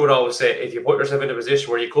Ray Keane would always say, if you put yourself in a position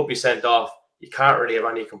where you could be sent off, you can't really have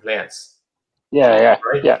any complaints. Right?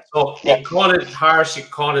 So you can call it harsh, you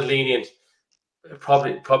can call it lenient. It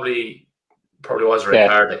probably was a red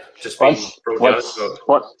card. Just being brutally honest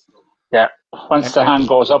about it. Once the hand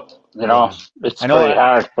goes up, it's very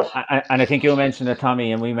hard. And I think you mentioned it,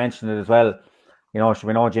 Tommy, and we mentioned it as well.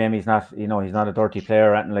 We know Jamie's not, he's not a dirty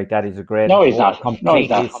player or anything like that. He's a great. No, he's not.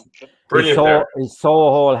 Brilliant player. He's so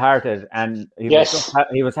wholehearted, and he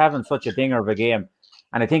was having such a dinger of a game.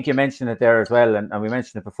 And I think you mentioned it there as well, and we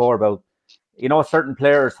mentioned it before about, certain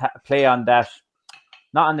players play on that,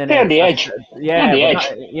 not on the edge.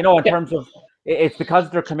 In terms of, it's because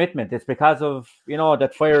of their commitment. It's because of,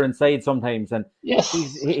 that fire inside sometimes. And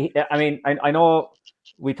I know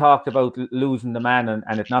we talked about losing the man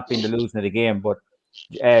and it not being the losing of the game, but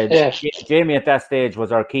Jamie at that stage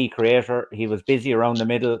was our key creator. He was busy around the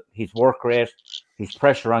middle. His work rate, his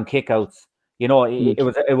pressure on kickouts.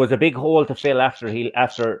 It was a big hole to fill after he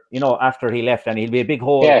left, and he'll be a big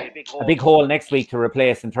hole next week to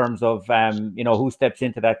replace in terms of who steps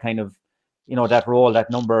into that kind of that role,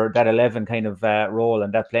 that 11 kind of role,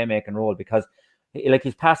 and that playmaking role, because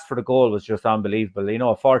his pass for the goal was just unbelievable. A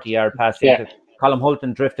 40-yard pass. Colm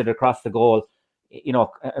Hulton drifted across the goal,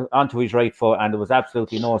 onto his right foot, and there was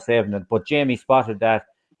absolutely no saving it. But Jamie spotted that.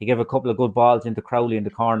 He gave a couple of good balls into Crowley in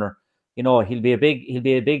the corner. He'll be a big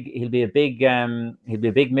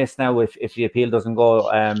miss now if the appeal doesn't go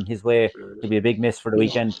his way. He'll be a big miss for the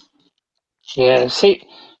weekend. Yeah, see,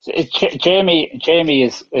 Jamie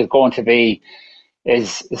is going to be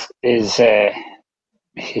he's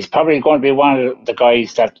probably going to be one of the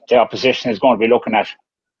guys that the opposition is going to be looking at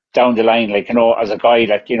down the line, as a guy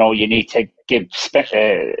that you need to give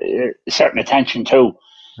certain attention to.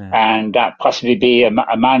 And that possibly be a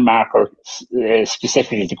man marker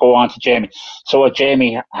specifically to go on to Jamie. So what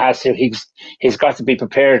Jamie has to, he's got to be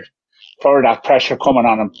prepared for that pressure coming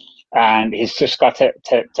on him, and he's just got to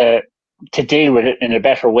deal with it in a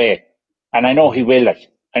better way. And I know he will.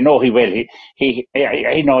 I know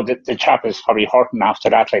that the chap is probably hurting after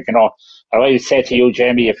that. I would say to you,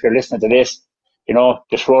 Jamie, if you're listening to this,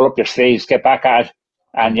 just roll up your sleeves, get back at it,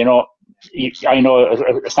 and I know it's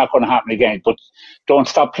not going to happen again, but don't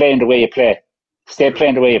stop playing the way you play. Stay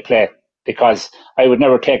playing the way you play. because I would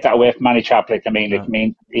never take that away from Manny Chap. Like, I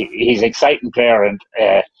mean, he's an exciting player, and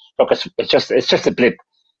look, it's just a blip.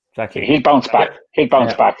 Exactly. He'll bounce back. He'll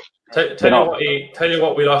bounce back. Tell you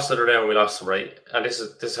what we lost the other day when we lost him, right? And this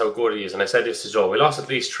is how good he is. And I said this to Joe. We lost at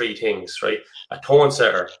least 3 things, right? A tone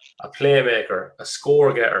setter, a playmaker, a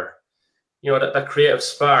score getter. You know, that creative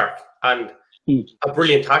spark, and a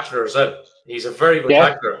brilliant tackler as well. He's a very good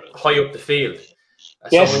tackler, high up the field.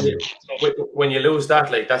 Yes. So when you lose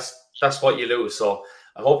that, like that's what you lose. So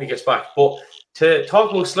I hope he gets back. But to talk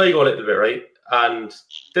about Sligo a little bit, right? And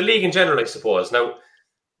the league in general, I suppose. Now,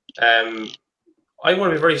 I'm going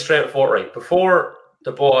to be very straightforward, right? Before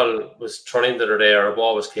the ball was thrown into the day or a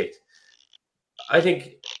ball was kicked, I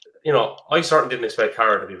think, you know, I certainly didn't expect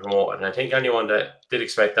Carlow to be promoted. And I think anyone that did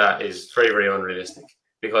expect that is very, very unrealistic.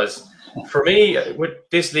 Because for me, with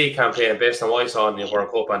this league campaign, based on what I saw in the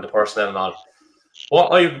World Cup and the personnel and all, what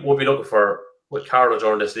I would be looking for with Carlow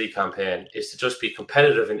during this league campaign is to just be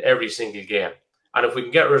competitive in every single game. And if we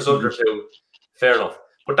can get a result or two, fair enough.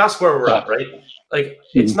 But that's where we're at, right? Like,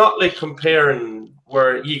 it's not like comparing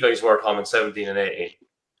where you guys were, Tom, in 17 and 18.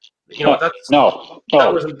 You know, that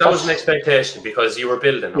was an expectation because you were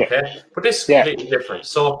building, okay? But this is completely different.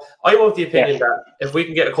 So I'm of the opinion that if we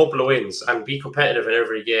can get a couple of wins and be competitive in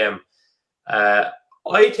every game, I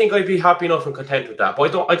think I'd be happy enough and content with that.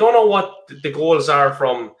 But I don't know what the goals are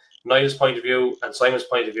from Niall's point of view and Simon's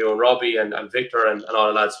point of view and Robbie and Victor and all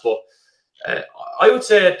the lads. But I would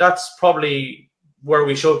say that's probably where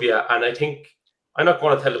we should be at. And I think I'm not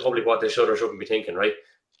going to tell the public what they should or shouldn't be thinking, right?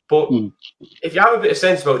 But if you have a bit of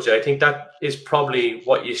sense about you, I think that is probably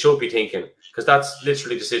what you should be thinking, because that's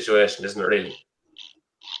literally the situation, isn't it, really?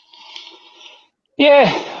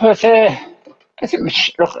 Yeah, but I think,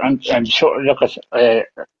 look, I'm sure, look, I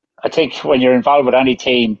think when you're involved with any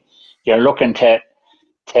team, you're looking to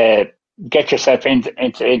get yourself into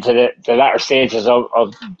the latter stages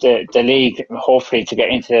of the league, hopefully to get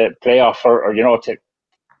into the playoff or you know, to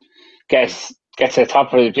get to the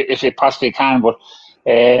top of it if you possibly can. But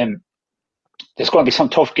there's going to be some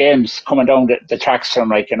tough games coming down the tracks from,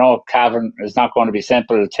 like, you know, Cavan is not going to be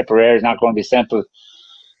simple, Tipperary is not going to be simple,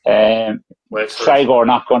 Sligo are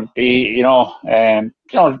not going to be, you know,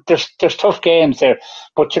 there's tough games there.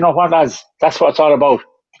 But you know what, lads, that's what it's all about.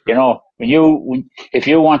 You know, if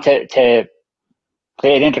you want to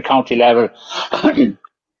play at intercounty level,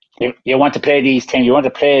 you want to play these teams, you want to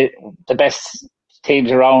play the best teams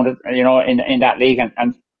around, you know, in that league,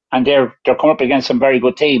 and they're coming up against some very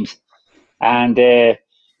good teams, and you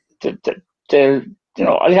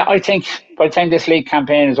know, I think by the time this league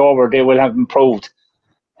campaign is over, they will have improved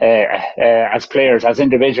as players, as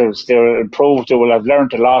individuals. They will improve. They will have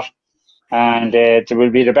learned a lot, and they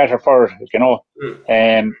will be the better for it. You know,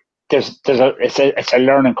 it's a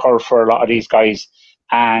learning curve for a lot of these guys,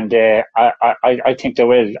 and I think they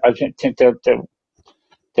will. I think they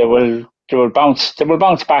will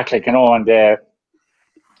bounce back, like, you know, and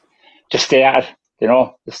just stay at it, you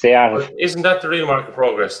know, stay at it. Isn't that the real mark of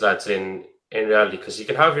progress, lads, in reality? Because you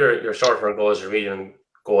can have your short-term goals, your medium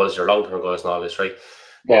goals, your long-term goals and all this, right?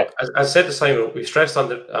 Yeah. As I said to Simon, we stressed on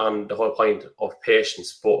the whole point of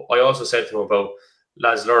patience, but I also said to him about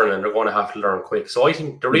lads learning, and they're going to have to learn quick. So I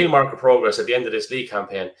think the real mark of progress at the end of this league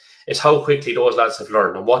campaign is how quickly those lads have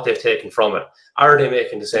learned and what they've taken from it. Are they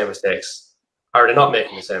making the same mistakes? Are they not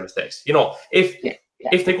making the same mistakes? You know, if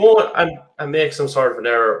they go and make some sort of an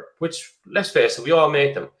error, which, let's face it, we all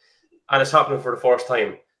make them, and it's happening for the first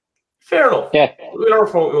time, fair enough. Yeah. We learn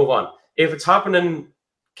from it, move on. If it's happening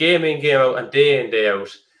game in, game out, and day out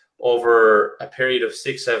over a period of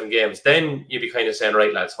 6-7 games, then you'd be kind of saying,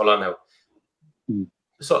 right, lads, hold on now.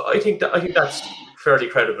 So I think that's fairly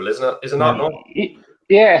credible, isn't it? Is it not? No?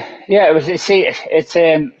 Yeah. It was. See, it's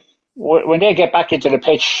when they get back into the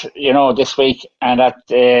pitch, you know, this week, and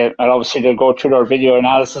obviously they'll go through their video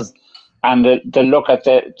analysis, and they'll look at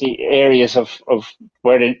the areas of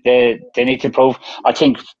where they need to improve. I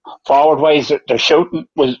think forward wise, their shooting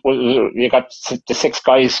was you got the 6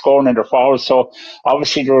 guys scoring in their forwards, so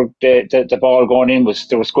obviously the ball going in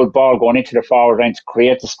there was good ball going into the forward line to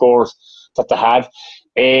create the scores that they had.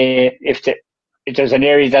 If there's an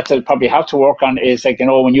area that they'll probably have to work on, is, like, you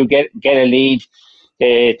know, when you get a lead,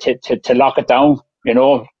 to lock it down, you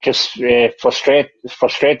know, just frustrate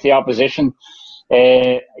the opposition,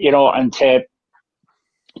 you know, and to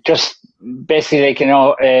just basically, like, you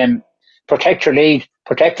know, protect your lead,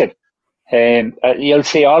 protect it. You'll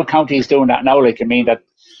see all counties doing that now. Like, I mean, that.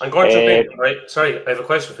 I'm going to right. Sorry, I have a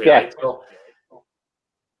question for you. Yeah. Right? So,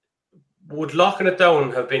 would locking it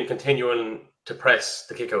down have been continuing to press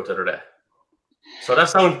the kick out the other day? So that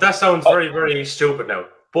sounds very, very stupid now.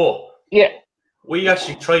 But yeah, we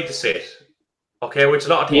actually tried to sit, okay, which a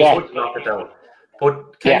lot of teams would lock it down.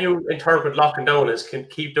 But can you interpret locking down as can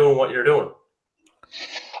keep doing what you're doing?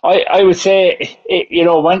 I would say,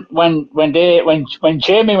 when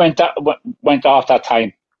Jamie went off that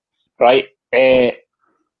time, right?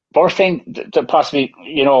 First thing that possibly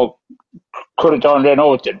could have done,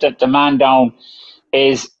 the man down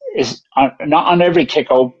is not on every kick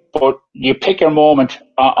out, but you pick your moment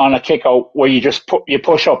on a kick out where you just you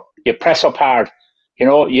push up, you press up hard,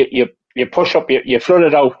 you push up, you flood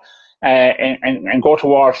it out, and go to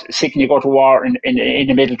war. Seeking you go to war in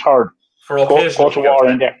the middle third. For occasional go to war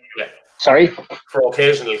in there. Yeah. Sorry. For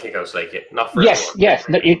occasional kickouts, like it, not for yes.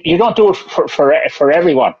 No, you don't do it for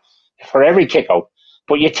everyone, for every kick out.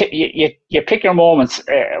 But you pick your moments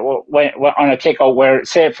when on a kick out where,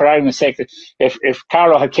 say, for argument's sake, if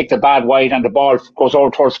Carlow had kicked a bad wide and the ball goes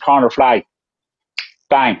over towards the corner flag,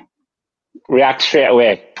 bang, react straight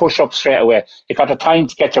away, push up straight away. You got the time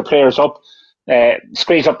to get your players up,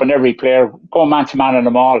 squeeze up on every player, go man to man on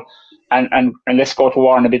them all, and let's go to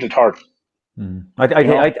war in the middle third.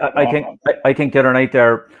 I think the other night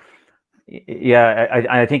there,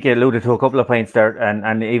 I think you alluded to a couple of points there,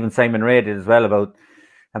 and even Simon Ray did as well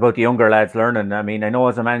about the younger lads learning. I mean, I know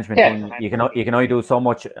as a management team, you can only do so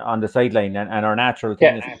much on the sideline, and our natural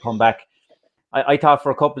thing is to come back. I thought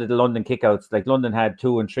for a couple of the London kickouts, like London had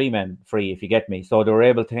 2 and 3 men free, if you get me. So they were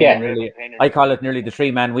able to really, I call it nearly the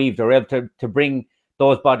 3-man weave. They were able to bring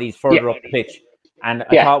those bodies further up the pitch. And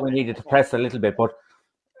I thought we needed to press a little bit, but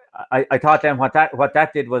I thought then what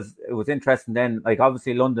that did was, it was interesting then. Like,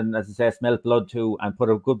 obviously London, as I say, smelt blood too and put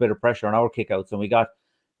a good bit of pressure on our kickouts, and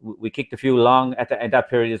we kicked a few long at that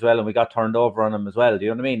period as well, and we got turned over on them as well. Do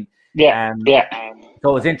you know what I mean? So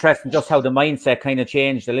it was interesting just how the mindset kind of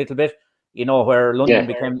changed a little bit. Where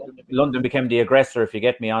London became the aggressor, if you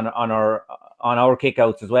get me, on our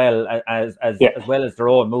kickouts as well as well as their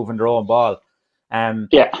own, moving their own ball. And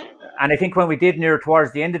I think when we did near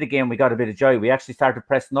towards the end of the game, we got a bit of joy. We actually started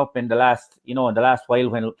pressing up in the last while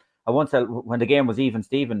when the game was even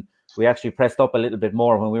Steven, we actually pressed up a little bit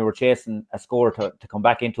more when we were chasing a score to come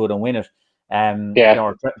back into it and win it.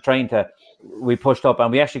 We pushed up and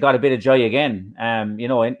we actually got a bit of joy again.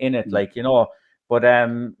 In it, But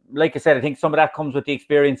like I said, I think some of that comes with the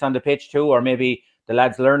experience on the pitch too, or maybe the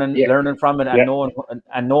lads learning from it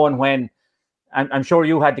and knowing when. I'm sure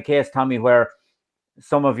you had the case, Tommy, where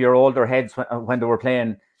some of your older heads when they were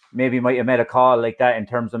playing maybe might have made a call like that in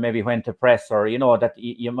terms of maybe when to press, or that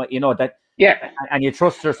you might that. And you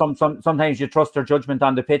trust their sometimes you trust their judgment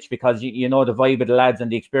on the pitch because you know the vibe of the lads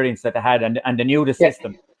and the experience that they had and they knew the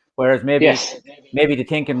system. Whereas maybe the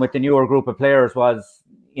thinking with the newer group of players was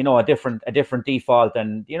a different default,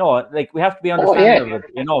 and we have to be understanding of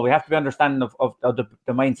it. We have to be understanding of the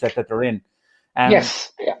mindset that they're in.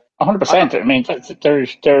 100%. I mean,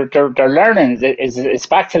 they're learning. It's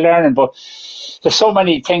back to learning, but there's so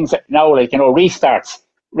many things that now, restarts.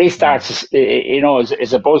 Restarts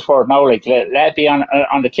is a buzzword now. Like, let it be on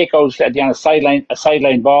the kickouts, let it be on a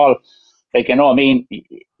sideline ball. A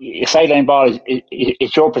sideline ball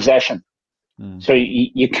is your possession. So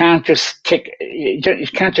you can't just kick. You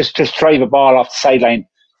can't just drive a ball off the sideline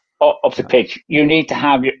up the pitch. You need to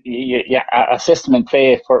have a system in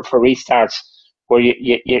play for restarts where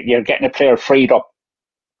you're getting a player freed up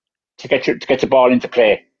to get the ball into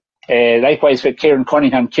play. Likewise with Kieran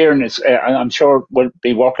Cunningham. Kieran is, I'm sure, will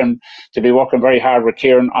be working very hard with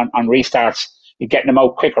Kieran on restarts. You're getting them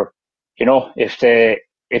out quicker. If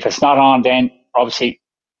it's not on, then obviously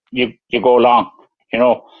you go long.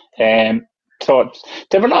 So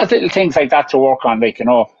there were a lot of little things like that to work on. I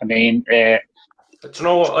spotted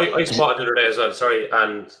the other day as well. Sorry,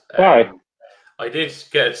 and I did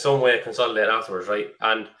get it some way consolidated afterwards, right?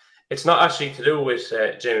 And it's not actually to do with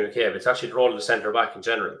Jamie McCabe. It's actually the role of the centre back in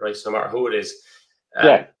general, right? So no matter who it is.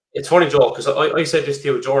 It's funny, Joe, because I said this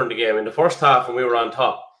to you during the game. In the first half when we were on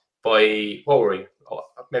top by, what were we?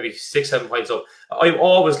 Maybe 6-7 points up. I'm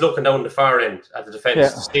always looking down the far end at the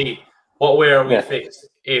defence to see what way are we fixed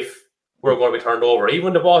if we're going to be turned over.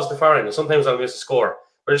 Even the ball's at the far end, and sometimes I'll miss a score.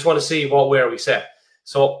 But I just want to see what way are we set.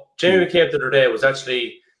 So Jamie McCabe the other day was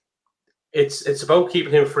actually... It's about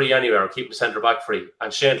keeping him free anywhere, or keeping the centre back free.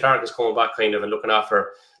 And Shane Clark is coming back kind of and looking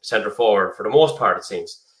after centre forward for the most part, it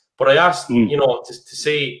seems. But I asked, to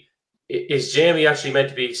see, is Jamie actually meant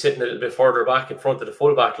to be sitting a little bit further back in front of the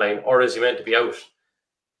full back line, or is he meant to be out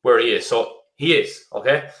where he is? So he is,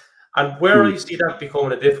 okay? And where I see that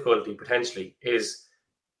becoming a difficulty potentially is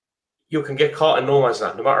you can get caught in no man's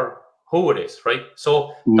land, no matter who it is, right?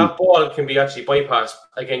 So that ball can be actually bypassed.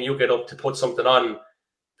 Again, you get up to put something on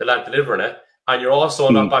the lad delivering it, and you're also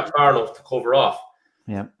not back far enough to cover off.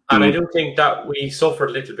 Yeah. And I do think that we suffered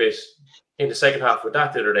a little bit in the second half with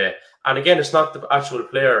that the other day. And again, it's not the actual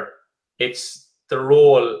player, it's the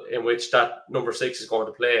role in which that number 6 is going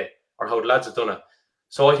to play, or how the lads have done it.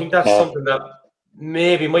 So I think that's something that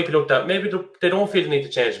maybe might be looked at. Maybe they don't feel the need to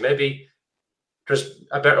change. Maybe there's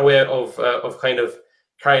a better way of kind of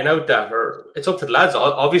carrying out that, or it's up to the lads,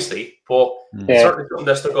 obviously, but it's certainly something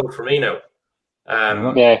that stuck out for me now.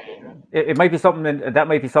 It might be something that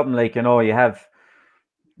might be something like, you have,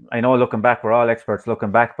 I know looking back, we're all experts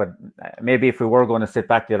looking back, but maybe if we were going to sit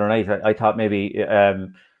back the other night, I thought maybe,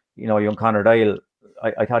 young Conor Doyle,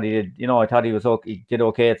 I thought he did, I thought he was okay, he did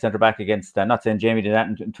okay at centre back against, not saying Jamie did that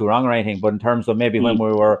too wrong or anything, but in terms of maybe when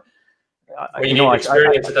we were, you need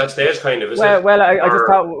experience at that stage, kind of.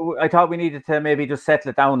 I thought we needed to maybe just settle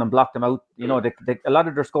it down and block them out. A lot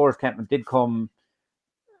of their scores did come.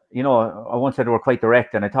 I once said they were quite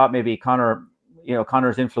direct, and I thought maybe Conor's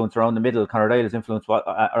influence around the middle, Conor Doyle's influence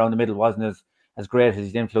around the middle wasn't as great as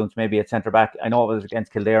his influence maybe at centre back. I know it was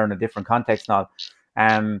against Kildare in a different context now,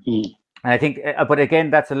 and I think, but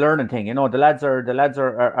again, that's a learning thing. The lads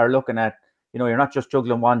are looking at. You're not just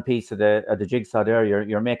juggling one piece of the jigsaw there.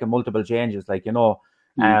 You're making multiple changes, and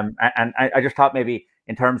I just thought maybe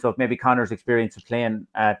in terms of maybe Conor's experience of playing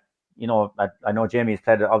at, I know Jamie's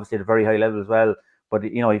played obviously at a very high level as well, but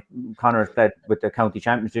Conor's played with the county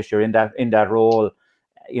champions this year in that role,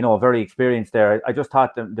 very experienced there. I just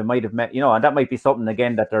thought they might have met, and that might be something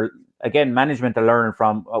again that management are learning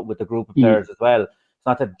from with the group of players as well. It's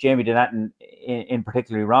not that Jamie did that in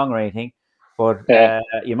particularly wrong or anything. But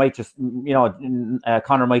you might just,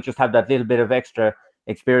 Conor might just have that little bit of extra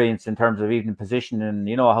experience in terms of even position and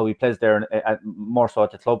how he plays there, more so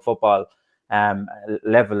at the club football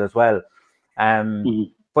level as well.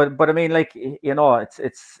 But I mean, like, it's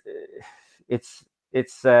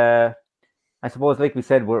I suppose, like we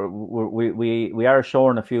said, we are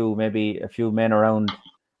showing a few men around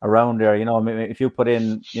there. If you put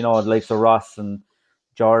in the likes of Ross and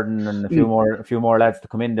Jordan and a few more lads to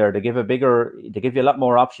come in there, they give you a lot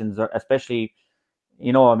more options, especially,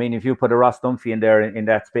 if you put a Ross Dunphy in there in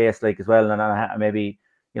that space, like, as well, and maybe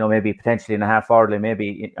potentially in a half forward,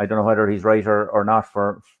 maybe, I don't know whether he's right or not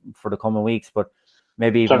for the coming weeks, but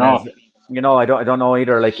maybe even I don't know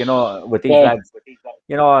either, like, with these lads,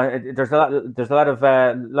 there's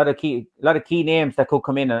a lot of key names that could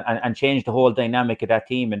come in and change the whole dynamic of that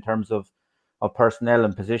team in terms of personnel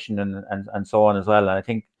and position and so on as well. And I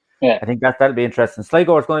think that'll be interesting.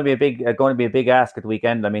 Sligo is going to be a big ask at the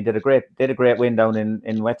weekend. I mean, did a great win down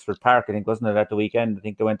in Wexford Park, I think, wasn't it, at the weekend? I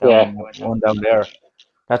think they went down there.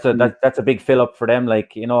 That's a big fill up for them.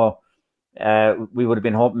 Like, we would have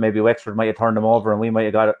been hoping maybe Wexford might have turned them over, and we might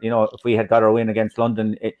have got, if we had got our win against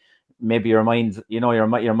London, maybe your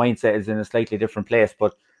mindset is in a slightly different place.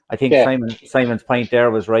 But I think Simon's point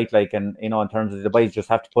there was right, like, and in terms of the boys just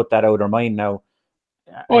have to put that out of their mind now.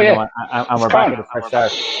 And we're back at a fresh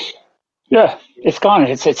start. Yeah, it's gone.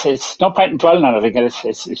 It's no point in dwelling on it.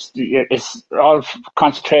 It's all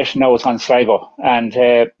concentration now is on Sligo, and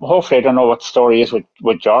hopefully, I don't know what the story is with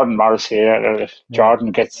Jordan Morris here, or if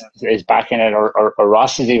Jordan is back in it, or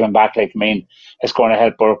Ross is even back. Like, I mean, it's going to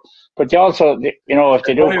help. But they also, if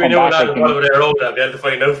they do come back, over there, they'll be able to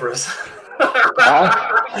find out for us.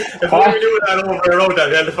 If we do that over the road, they'll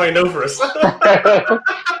be able to find out for us.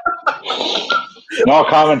 No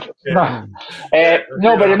comment. No,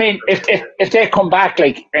 but I mean, if they come back,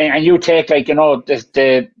 like, and you take, like,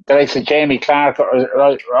 the likes of Jamie Clark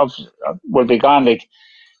will be gone. Like,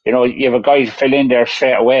 you have a guy to fill in there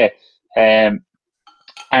straight away, and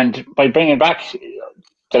by bringing back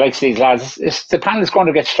the likes of these lads, the panel is going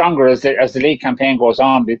to get stronger as the league campaign goes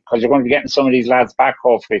on, because you're going to be getting some of these lads back,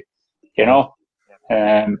 hopefully.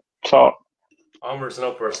 So onwards and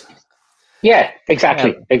upwards. Yeah,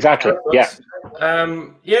 exactly. Yeah.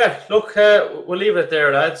 Look, we'll leave it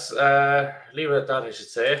there, lads. Leave it at that, I should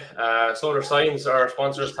say. Solar Signs, our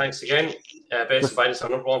sponsors. Thanks again. Basically, find us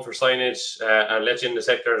on number one for signage and let you in the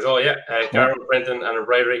sector as well. Karen, Brenton, and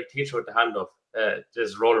embroidery. Teacher with the hand up. This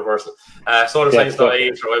is role reversal. SolarSigns.ie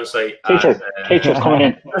is our website. Teachers coming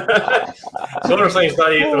in.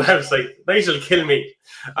 SolarSigns.ie is the website. Nigel will kill me.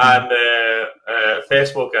 And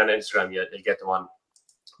Facebook and Instagram, you'll get them on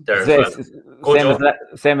there as well.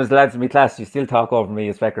 Same as lads in my class, you still talk over me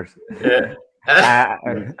as Feckers. Yeah.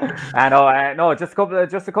 No, just a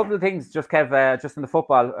couple of things, just Kev, just in the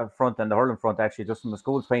football front and the hurling front, actually, just from the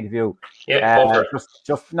school's point of view.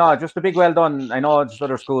 Just a big well done. I know there's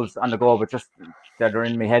other schools on the go, but just they're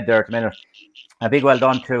in my head there at the minute. A big well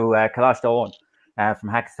done to Carlow Owen from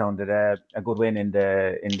Hackstown. Did a good win in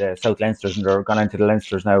the South Leinsters, and they're gone into the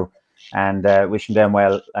Leinsters now. and wishing them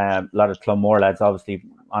well. A lot of Clonmore lads obviously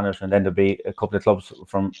on it, and then there'll be a couple of clubs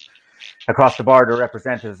from across the border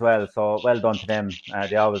represented as well. So well done to them.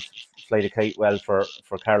 They always fly the kite well for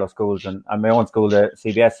Carlow schools, and my own school, the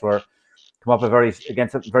CBS, were come up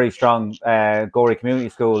against a very strong Gorey Community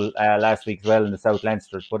School last week as well in the South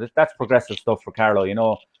Leinster. But that's progressive stuff for Carlow,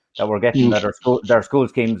 that we're getting that their school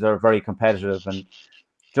schemes are very competitive. And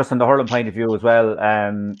just from the hurling point of view as well,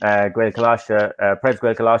 Preds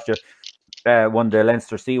Gael Colossia won the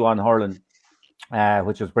Leinster C1 hurling,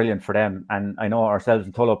 which was brilliant for them. And I know ourselves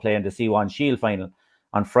and Tullow playing the C1 Shield final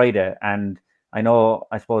on Friday. And I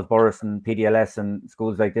suppose Boris and PDLS and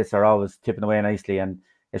schools like this are always tipping away nicely. And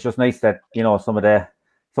it's just nice that, some of the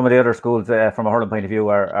other schools from a hurling point of view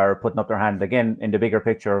are putting up their hand again in the bigger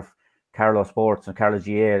picture of Carlow Sports and Carlow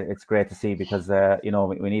GA. It's great to see because,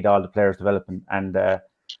 we need all the players developing. And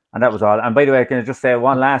that was all. And by the way, can I just say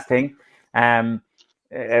one last thing?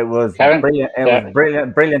 It was brilliant. It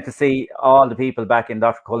was brilliant to see all the people back in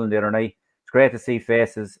Dr. Cullen the other night. It's great to see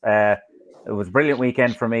faces. It was a brilliant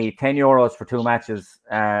weekend for me. €10 for 2 matches.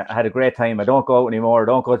 I had a great time. I don't go out anymore.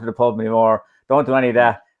 Don't go to the pub anymore. Don't do any of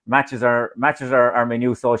that. Matches are my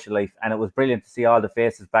new social life, and it was brilliant to see all the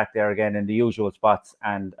faces back there again in the usual spots.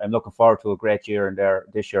 And I'm looking forward to a great year in there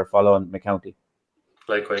this year following McCounty.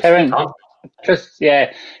 Likewise. Kevin,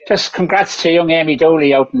 just congrats to young Amy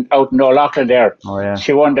Dooley out in O'Loughlin there. Oh yeah.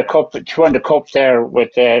 She won the cup. She won the cup there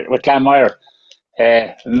with Glanmire.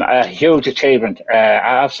 A huge achievement.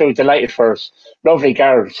 Absolutely delighted for us. Lovely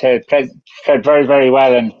girl. Played very, very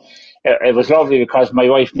well, and it was lovely because my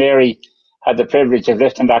wife Mary had the privilege of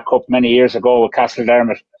lifting that cup many years ago with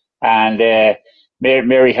Castledermot, and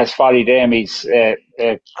Mary has followed Amy's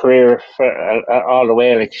career all the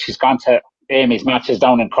way. Like, she's gone to Amy's matches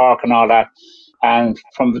down in Cork and all that, and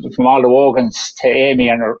from all the Wogans to Amy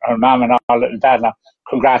and her mum and all that. Now,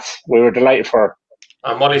 congrats! We were delighted for her.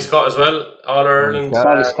 And Molly Scott as well. All Ireland.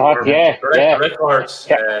 Molly Scott, yeah. Records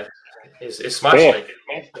is smashing.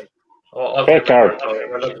 Great card.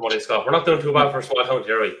 We're looking at Molly Scott. We're not doing too bad for a small county,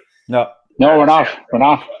 are we? No, we're not. We're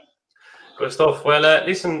not. Good stuff. Well,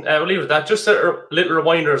 listen, we'll leave it at that. Just a little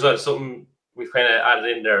reminder as well, something we've kind of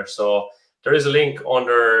added in there. So there is a link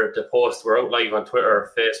under the post. We're out live on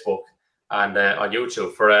Twitter, Facebook, and on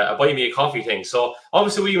YouTube for a Buy Me a Coffee thing. So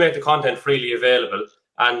obviously we make the content freely available,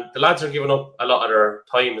 and the lads are giving up a lot of their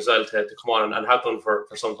time as well to come on and have done for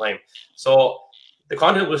some time. So the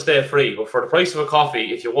content will stay free, but for the price of a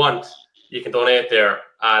coffee, if you want, you can donate there.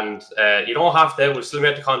 And you don't have to. We'll still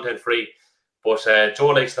make the content free. But Joe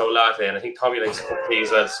likes no latte, and I think Tommy likes a cup of tea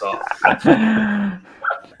as well. So,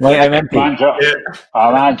 I'm empty. Come on, Joe. Yeah.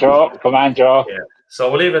 Come on, Joe. Yeah.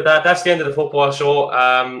 So we'll leave it at that. That's the end of the football show.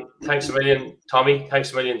 Thanks a million, Tommy.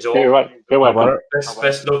 Thanks a million, Joe. You're welcome.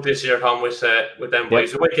 Best luck this year, Tom, with them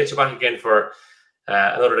boys. We might get you back again for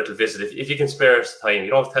another little visit if you can spare us time.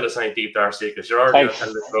 You don't have to tell us any deep dark secrets. You're already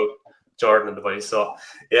telling us about Jordan and the boys. So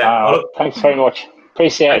yeah. Thanks very much.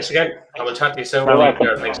 Appreciate it. Thanks again. I will chat to you soon. You're welcome.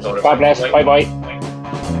 Thanks, God bless. Bye-bye.